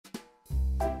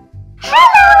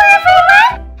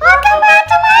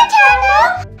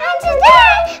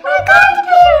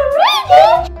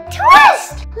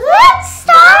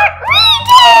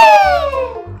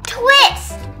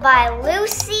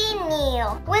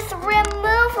with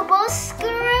removable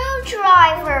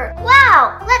screwdriver.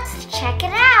 Wow, let's check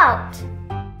it out.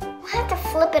 We'll have to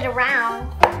flip it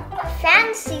around.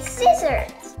 Fancy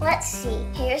scissors. Let's see.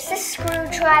 Here's the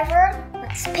screwdriver.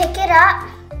 Let's pick it up.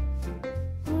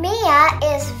 Mia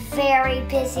is very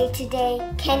busy today.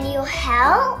 Can you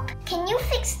help? Can you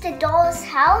fix the doll's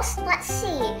house? Let's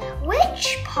see.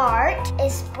 Which part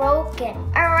is broken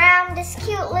around this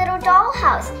cute little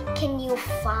dollhouse? Can you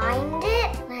find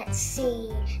it? Let's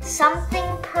see.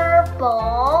 Something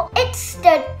purple. It's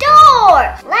the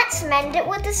door! Let's mend it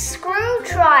with a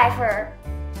screwdriver.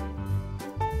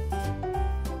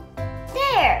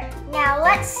 There. Now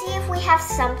let's see if we have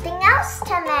something else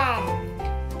to mend.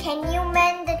 Can you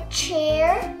mend the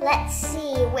chair? Let's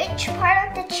see, which part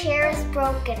of the chair is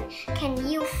broken? Can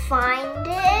you find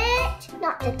it?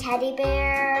 Not the teddy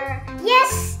bear.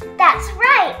 Yes, that's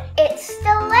right. It's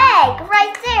the leg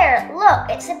right there. Look,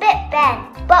 it's a bit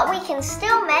bent, but we can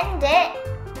still mend it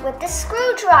with the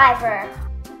screwdriver.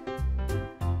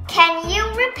 Can you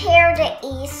repair the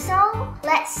easel?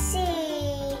 Let's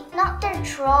see. Not the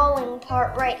drawing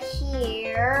part right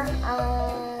here.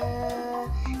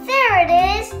 There it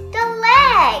is, the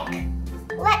leg.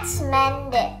 Let's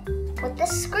mend it with the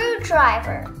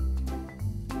screwdriver.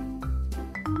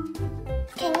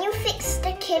 Can you fix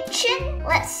the kitchen?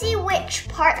 Let's see which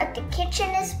part of the kitchen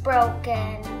is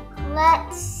broken.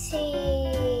 Let's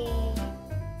see.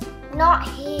 Not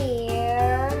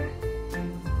here.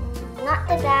 Not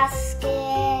the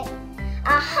basket.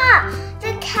 Aha!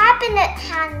 The cabinet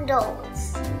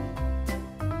handles.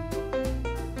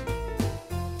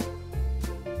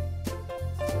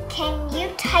 Can you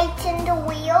tighten the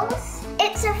wheels?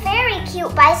 It's a very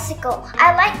cute bicycle.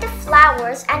 I like the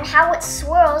flowers and how it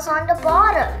swirls on the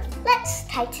bottom. Let's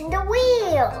tighten the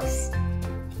wheels.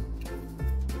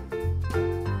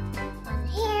 One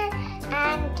here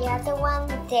and the other one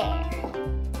there.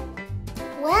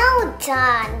 Well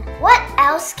done. What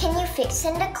else can you fix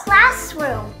in the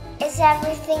classroom? Is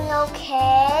everything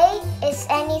okay? Is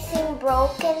anything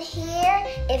broken here?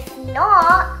 If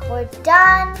not, we're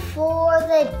done for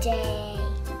the day.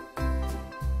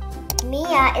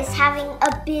 Mia is having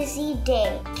a busy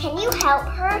day. Can you help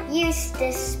her? Use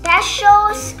this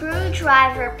special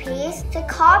screwdriver piece to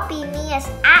copy Mia's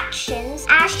actions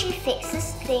as she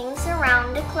fixes things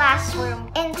around the classroom.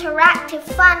 Interactive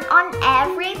fun on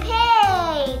every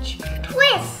page.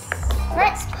 Twist!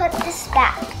 Let's put this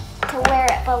back to where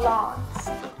it belongs.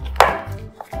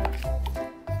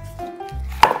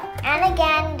 And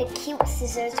again, the cute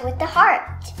scissors with the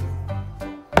heart.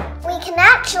 We can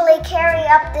actually carry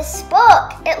up this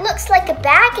book. It looks like a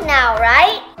bag now,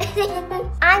 right?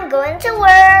 I'm going to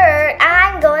work.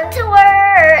 I'm going to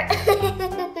work.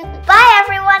 Bye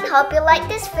everyone. Hope you like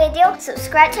this video.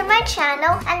 Subscribe to my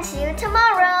channel and see you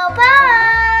tomorrow.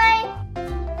 Bye.